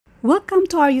Welcome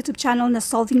to our YouTube channel na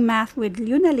Solving Math with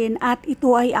Lunalyn at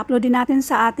ito ay upload din natin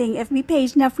sa ating FB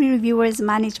page na Free Reviewers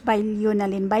managed by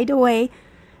Lunalyn. By the way,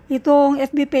 itong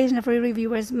FB page na Free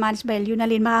Reviewers managed by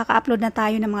Lunalyn, makaka-upload na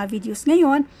tayo ng mga videos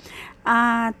ngayon.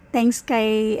 Thanks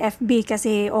kay FB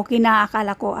kasi okay na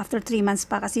akala ko after 3 months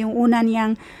pa kasi yung una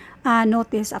niyang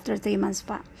notice after 3 months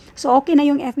pa. So okay na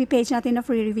yung FB page natin na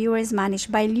Free Reviewers managed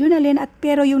by Lunalyn at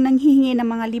pero yung nanghihingi ng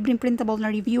mga libreng printable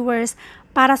na reviewers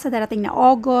para sa darating na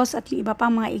August at yung iba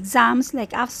pang mga exams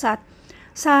like AFSAT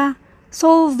sa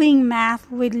Solving Math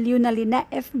with Lunalyn na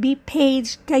FB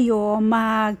page kayo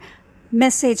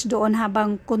mag-message doon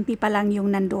habang kunti pa lang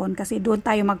yung nandoon kasi doon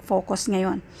tayo mag-focus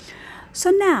ngayon.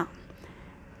 So now,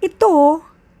 ito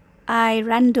ay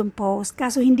random post.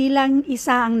 Kaso hindi lang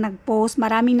isa ang nag-post,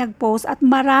 maraming nag-post at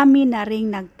marami na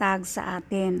ring nag-tag sa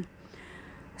atin.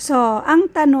 So,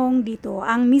 ang tanong dito,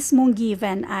 ang mismong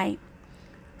given ay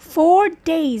 4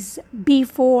 days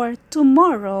before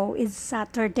tomorrow is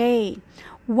Saturday.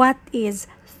 What is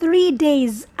 3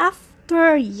 days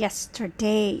after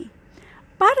yesterday?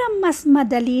 Para mas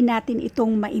madali natin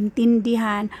itong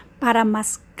maintindihan, para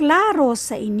mas klaro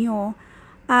sa inyo,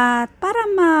 at para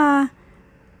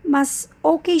mas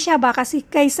okay siya ba kasi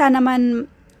kaysa naman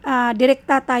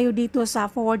direkta tayo dito sa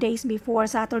 4 days before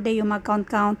Saturday yung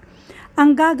mag-count-count,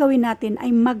 ang gagawin natin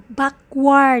ay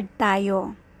mag-backward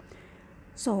tayo.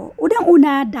 So,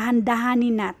 unang-una,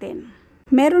 dahan-dahanin natin.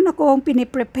 Meron akong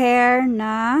piniprepare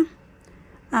na,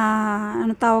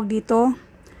 ano tawag dito?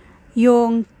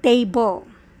 Yung table.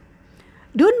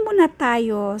 Doon muna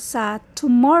tayo sa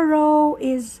tomorrow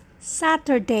is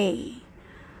Saturday.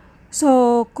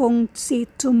 So, kung si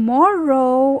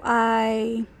tomorrow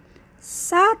ay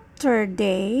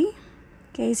Saturday,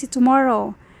 okay, si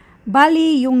tomorrow,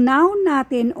 bali yung noun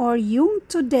natin or yung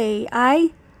today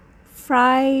ay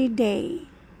Friday.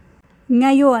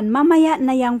 Ngayon, mamaya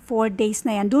na yung 4 days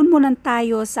na yan, doon muna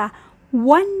tayo sa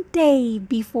 1 day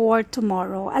before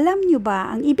tomorrow. Alam nyo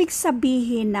ba, ang ibig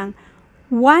sabihin ng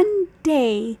 1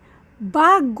 day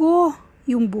bago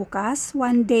yung bukas,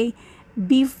 1 day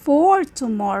before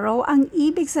tomorrow, ang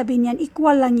ibig sabihin yan,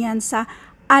 equal lang yan sa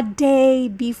a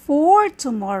day before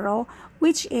tomorrow,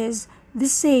 which is the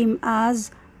same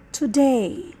as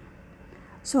today.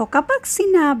 So, kapag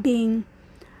sinabing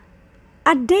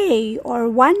a day or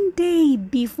 1 day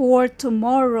before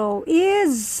tomorrow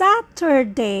is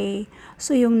Saturday,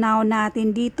 so yung noun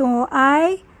natin dito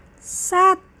ay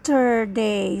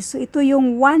Saturday. So, ito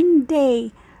yung 1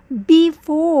 day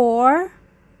before,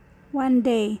 1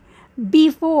 day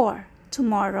before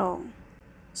tomorrow.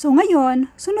 So ngayon,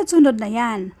 sunod-sunod na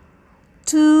yan.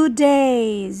 2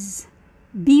 days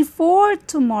before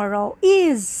tomorrow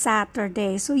is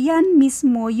Saturday. So yan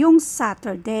mismo yung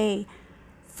Saturday.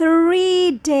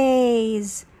 3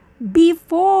 days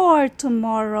before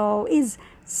tomorrow is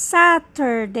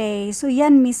Saturday. So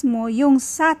yan mismo yung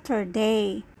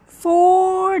Saturday.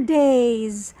 4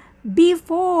 days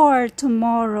before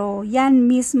tomorrow, yan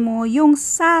mismo yung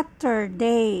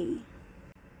Saturday.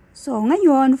 So,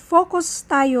 ngayon, focus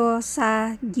tayo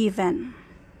sa given.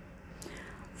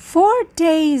 4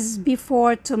 days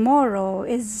before tomorrow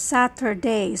is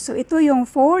Saturday. So, ito yung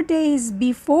 4 days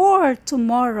before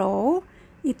tomorrow.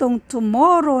 Itong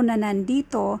tomorrow na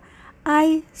nandito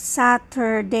ay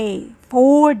Saturday.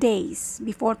 4 days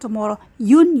before tomorrow,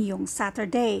 yun yung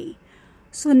Saturday.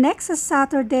 So, next is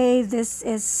Saturday, this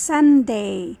is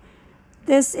Sunday,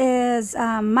 this is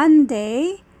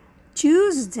Monday,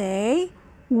 Tuesday,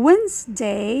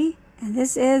 Wednesday, and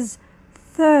this is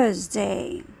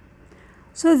Thursday.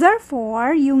 So,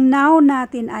 therefore, yung now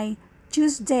natin ay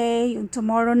Tuesday, yung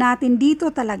tomorrow natin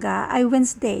dito talaga ay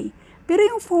Wednesday. Pero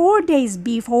yung 4 days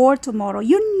before tomorrow,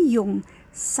 yun yung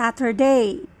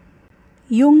Saturday.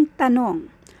 Yung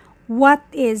tanong, what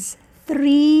is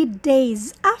 3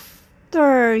 days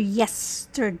after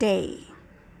yesterday?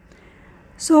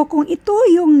 So, kung ito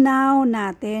yung now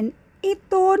natin,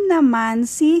 ito naman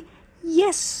si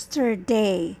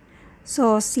yesterday.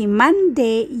 So, si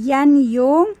Monday, yan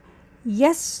yung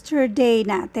yesterday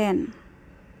natin.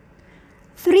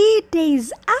 3 days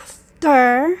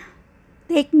after,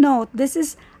 take note, this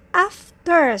is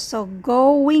after. So,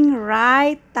 going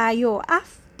right tayo,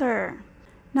 after.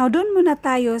 Now, doon muna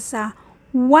tayo sa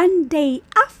 1 day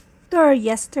after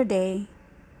yesterday.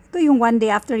 Ito yung 1 day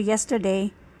after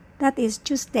yesterday. That is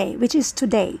Tuesday, which is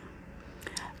today.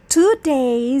 2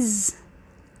 days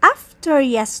after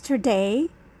yesterday.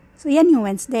 So, yan yung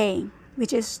Wednesday, which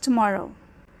is tomorrow.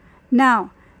 Now,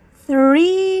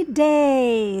 3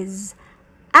 days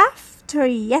after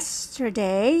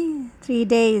yesterday. 3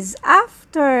 days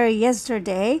after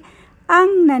yesterday.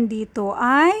 Ang nandito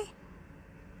ay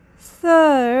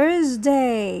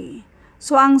Thursday.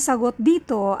 So, ang sagot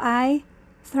dito ay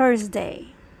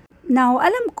Thursday. Now,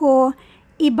 alam ko,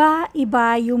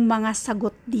 iba-iba yung mga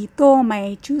sagot dito.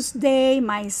 May Tuesday,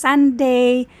 may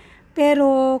Sunday.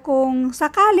 Pero kung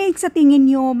sakaling sa tingin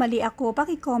nyo mali ako,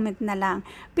 paki-comment na lang.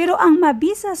 Pero ang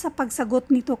mabisa sa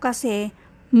pagsagot nito kasi,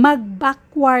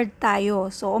 mag-backward tayo.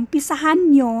 So,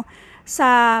 umpisahan nyo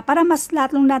para mas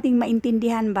lalong nating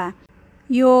maintindihan ba.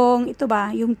 Yung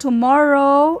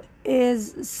tomorrow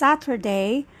is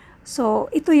Saturday. So,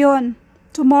 ito yon.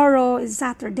 Tomorrow is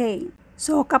Saturday.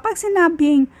 So, kapag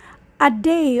sinabing a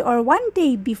day or one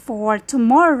day before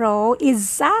tomorrow is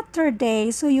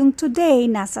Saturday, so yung today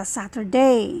nasa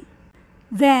Saturday.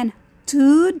 Then,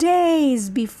 2 days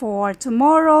before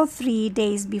tomorrow, 3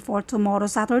 days before tomorrow,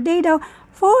 Saturday daw,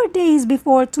 4 days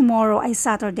before tomorrow ay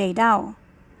Saturday daw.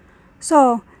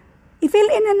 So,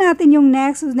 i-fill in na natin yung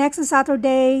next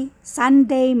Saturday,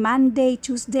 Sunday, Monday,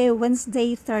 Tuesday,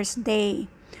 Wednesday, Thursday.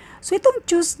 So, itong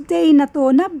Tuesday na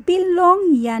to,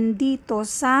 belong yan dito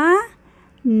sa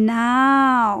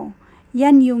now.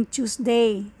 Yan yung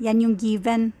Tuesday. Yan yung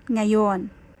given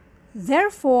ngayon.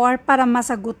 Therefore, para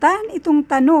masagutan itong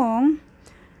tanong,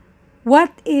 what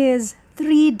is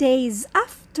 3 days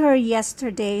after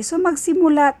yesterday? So,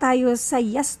 magsimula tayo sa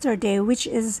yesterday, which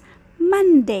is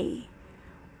Monday.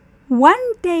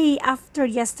 1 day after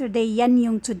yesterday, yan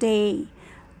yung today.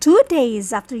 2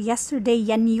 days after yesterday,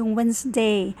 yan yung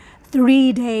Wednesday.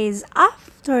 3 days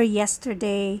after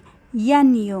yesterday,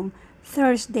 yan yung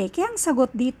Thursday. Kaya ang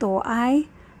sagot dito ay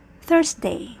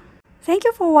Thursday. Thank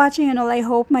you for watching and all. I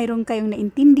hope mayroon kayong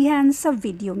naintindihan sa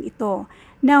videong ito.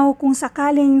 Now, kung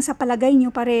sakaling sa palagay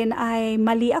nyo pa rin ay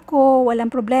mali ako,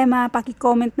 walang problema,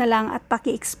 paki-comment na lang at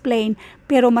paki-explain.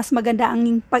 Pero mas maganda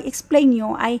ang pag-explain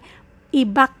nyo ay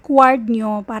i-backward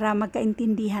nyo para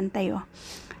magkaintindihan tayo.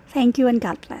 Thank you and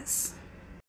God bless.